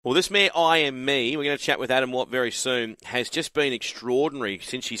Well, this mare, I Am Me, we're going to chat with Adam Watt very soon, has just been extraordinary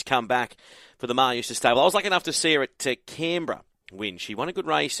since she's come back for the Mar Eustace stable. I was lucky enough to see her at Canberra win. She won a good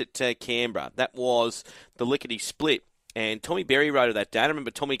race at Canberra. That was the Lickety Split. And Tommy Berry rode her that day. I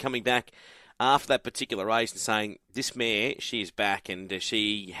remember Tommy coming back after that particular race and saying, this mare, she is back and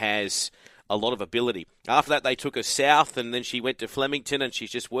she has a lot of ability. After that, they took her south and then she went to Flemington and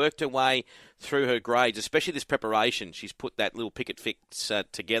she's just worked her way through her grades, especially this preparation. She's put that little picket fix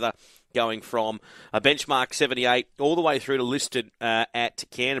together, going from a benchmark 78 all the way through to listed at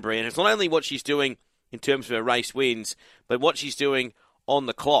Canterbury. And it's not only what she's doing in terms of her race wins, but what she's doing on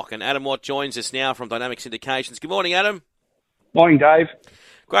the clock. And Adam Watt joins us now from Dynamics Indications. Good morning, Adam. Morning, Dave.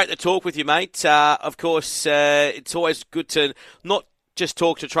 Great to talk with you, mate. Of course, it's always good to not just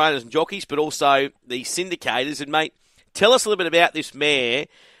talk to trainers and jockeys, but also the syndicators. And, mate, tell us a little bit about this mare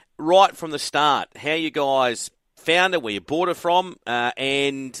right from the start, how you guys found her, where you bought her from,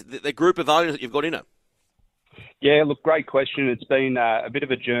 and the group of owners that you've got in her. Yeah, look, great question. It's been a bit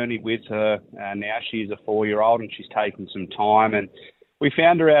of a journey with her. Now she's a 4-year-old and she's taken some time. And we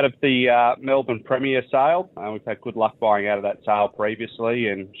found her out of the Melbourne Premier sale. We've had good luck buying out of that sale previously,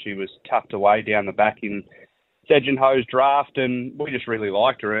 and she was tucked away down the back in Sedgenho's draft, and we just really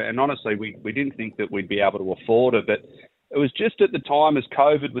liked her. And honestly, we didn't think that we'd be able to afford her, but it was just at the time as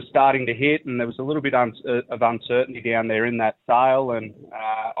COVID was starting to hit, and there was a little bit of uncertainty down there in that sale, and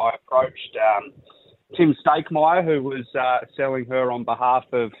I approached Tim Stakemeier, who was selling her on behalf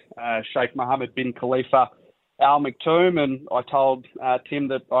of Sheikh Mohammed bin Khalifa Al Maktoum, and I told Tim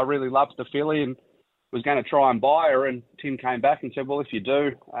that I really loved the filly and was going to try and buy her, and Tim came back and said, well, if you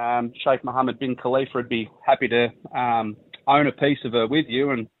do, Sheikh Mohammed bin Khalifa would be happy to own a piece of her with you,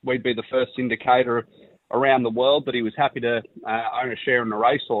 and we'd be the first syndicator around the world that he was happy to own a share in the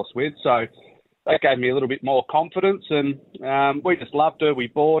racehorse with. So that gave me a little bit more confidence, and we just loved her. We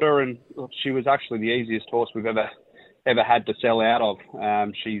bought her, and she was actually the easiest horse we've ever had to sell out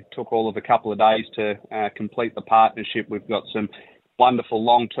of. She took all of a couple of days to complete the partnership. We've got some wonderful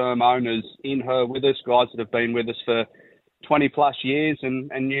long-term owners in her with us, guys that have been with us for 20 plus years, and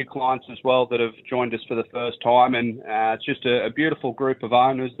new clients as well that have joined us for the first time. And it's just a beautiful group of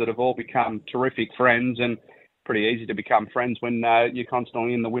owners that have all become terrific friends, and pretty easy to become friends when you're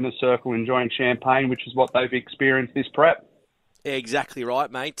constantly in the winner's circle enjoying champagne, which is what they've experienced this prep. Exactly right,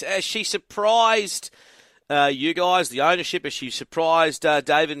 mate. Has she surprised you guys, the ownership? Has she surprised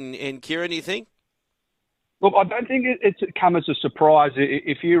David and Kieran, do you think? Look, I don't think it's come as a surprise.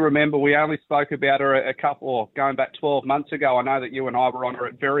 If you remember, we only spoke about her going back 12 months ago. I know that you and I were on her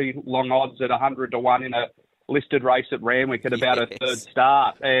at very long odds at 100 to 1 in a listed race at Randwick at about her third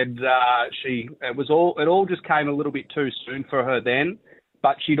start. And it all just came a little bit too soon for her then,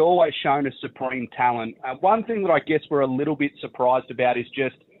 but she'd always shown a supreme talent. One thing that I guess we're a little bit surprised about is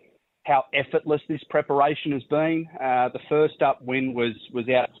just how effortless this preparation has been. The first up win was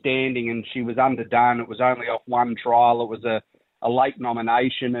outstanding, and she was underdone. It was only off one trial. It was a late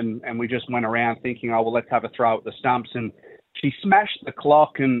nomination, and we just went around thinking, oh, well, let's have a throw at the stumps. And she smashed the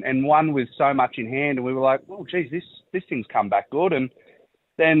clock and won with so much in hand. And we were like, well, geez, this thing's come back good. And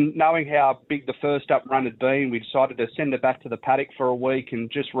then knowing how big the first up run had been, we decided to send her back to the paddock for a week and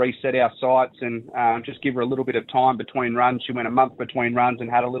just reset our sights and just give her a little bit of time between runs. She went a month between runs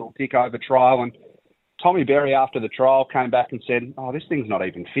and had a little tick over trial. And Tommy Berry, after the trial, came back and said, oh, this thing's not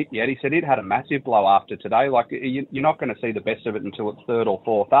even fit yet. He said it had a massive blow after today. Like, you're not going to see the best of it until it's third or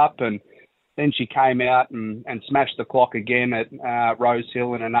fourth up. And then she came out and smashed the clock again at Rose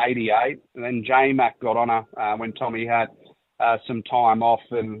Hill in an 88. And then J-Mac got on her when Tommy had some time off,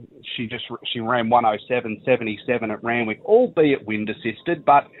 and she ran 107.77 at Randwick, albeit wind assisted,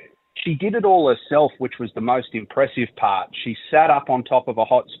 but she did it all herself, which was the most impressive part. She sat up on top of a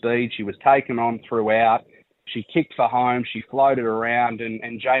hot speed. She was taken on throughout. She kicked for home. She floated around,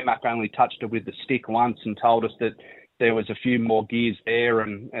 and J-Mac only touched her with the stick once and told us that there was a few more gears there,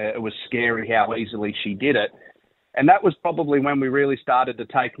 and it was scary how easily she did it. And that was probably when we really started to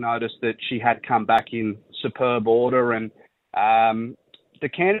take notice that she had come back in superb order. And the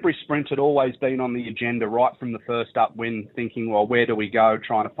Canterbury Sprint had always been on the agenda right from the first up win, thinking, well, where do we go,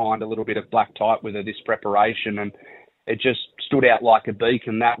 trying to find a little bit of black type with her this preparation. And it just stood out like a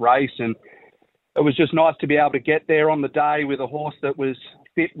beacon, that race. And it was just nice to be able to get there on the day with a horse that was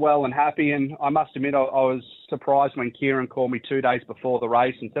fit, well and happy. And I must admit, I was surprised when Kieran called me 2 days before the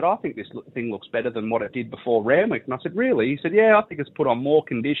race and said, I think this thing looks better than what it did before Randwick. And I said, really? He said, yeah, I think it's put on more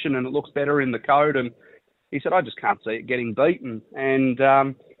condition and it looks better in the coat. And he said, I just can't see it getting beaten.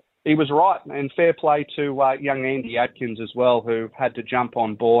 And he was right. And fair play to young Andy Atkins as well, who had to jump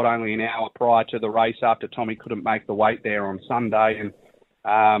on board only an hour prior to the race after Tommy couldn't make the weight there on Sunday. And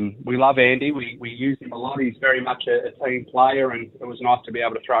We love Andy. We use him a lot. He's very much a team player, and it was nice to be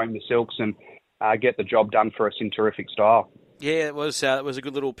able to throw him the silks and get the job done for us in terrific style. Yeah, it was a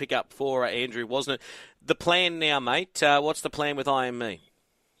good little pickup for Andrew, wasn't it? The plan now, mate, what's the plan with IME?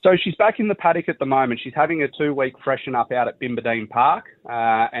 So she's back in the paddock at the moment. She's having a 2-week freshen up out at Bimbadeen Park,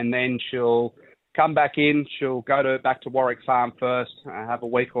 and then she'll come back in. She'll go back to Warwick Farm first, have a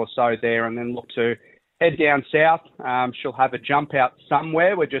week or so there, and then look to head down south. She'll have a jump out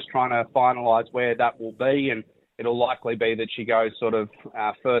somewhere. We're just trying to finalise where that will be, and it'll likely be that she goes sort of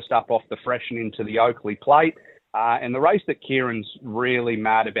first up off the freshen into the Oakley Plate. And the race that Kieran's really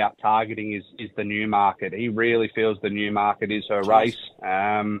mad about targeting is the Newmarket. He really feels the Newmarket is her race.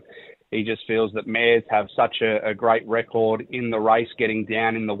 He just feels that mares have such a great record in the race, getting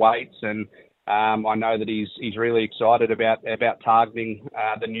down in the weights, and I know that he's really excited about targeting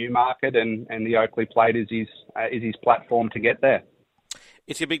the Newmarket, and the Oakley Plate is his platform to get there.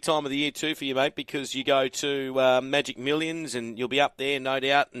 It's a big time of the year too for you, mate, because you go to Magic Millions and you'll be up there, no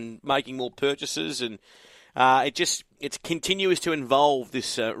doubt, and making more purchases, and it continues to involve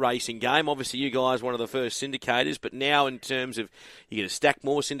this racing game. Obviously, you guys are one of the first syndicators, but now in terms of you get to stack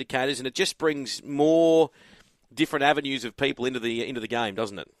more syndicators, and it just brings more different avenues of people into the game,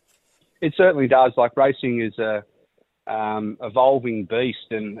 doesn't it? It certainly does. Like, racing is a evolving beast,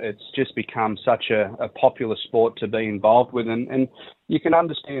 and it's just become such a popular sport to be involved with, and you can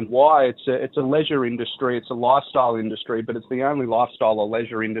understand why. It's a leisure industry, it's a lifestyle industry, but it's the only lifestyle or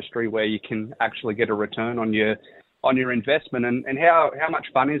leisure industry where you can actually get a return on your investment. And how much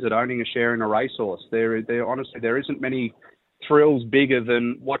fun is it owning a share in a racehorse? Honestly, there isn't many thrills bigger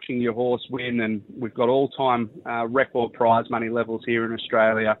than watching your horse win, and we've got all-time record prize money levels here in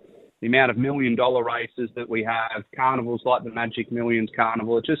Australia. The amount of $1 million races that we have, carnivals like the Magic Millions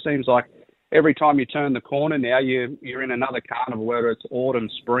Carnival, it just seems like every time you turn the corner now, you're in another carnival, whether it's autumn,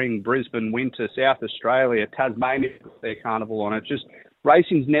 spring, Brisbane, winter, South Australia, Tasmania, their carnival on it. Just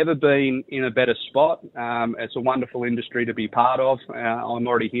racing's never been in a better spot. It's a wonderful industry to be part of. I'm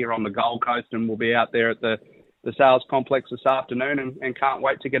already here on the Gold Coast, and we'll be out there at the sales complex this afternoon, and can't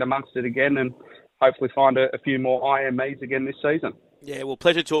wait to get amongst it again and hopefully find a few more IMEs again this season. Yeah, well,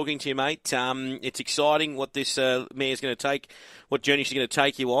 pleasure talking to you, mate. It's exciting what this mare's going to take, what journey she's going to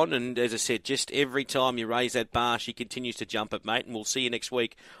take you on. And as I said, just every time you raise that bar, she continues to jump it, mate. And we'll see you next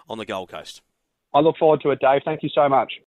week on the Gold Coast. I look forward to it, Dave. Thank you so much.